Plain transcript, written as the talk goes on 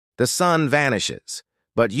The sun vanishes,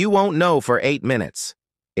 but you won't know for 8 minutes.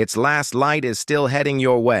 Its last light is still heading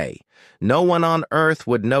your way. No one on Earth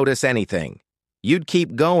would notice anything. You'd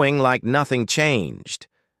keep going like nothing changed.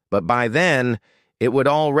 But by then, it would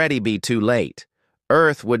already be too late.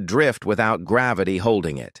 Earth would drift without gravity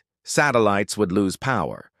holding it. Satellites would lose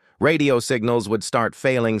power. Radio signals would start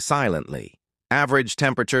failing silently. Average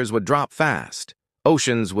temperatures would drop fast.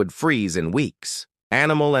 Oceans would freeze in weeks.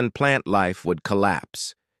 Animal and plant life would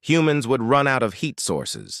collapse. Humans would run out of heat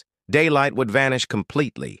sources. Daylight would vanish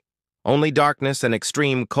completely. Only darkness and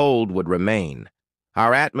extreme cold would remain.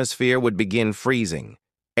 Our atmosphere would begin freezing.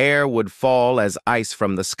 Air would fall as ice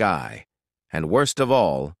from the sky. And worst of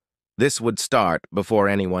all, this would start before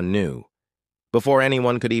anyone knew. Before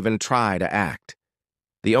anyone could even try to act.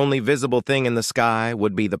 The only visible thing in the sky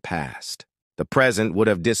would be the past. The present would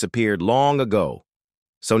have disappeared long ago.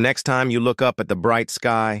 So next time you look up at the bright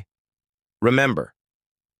sky, remember,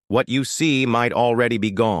 what you see might already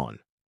be gone.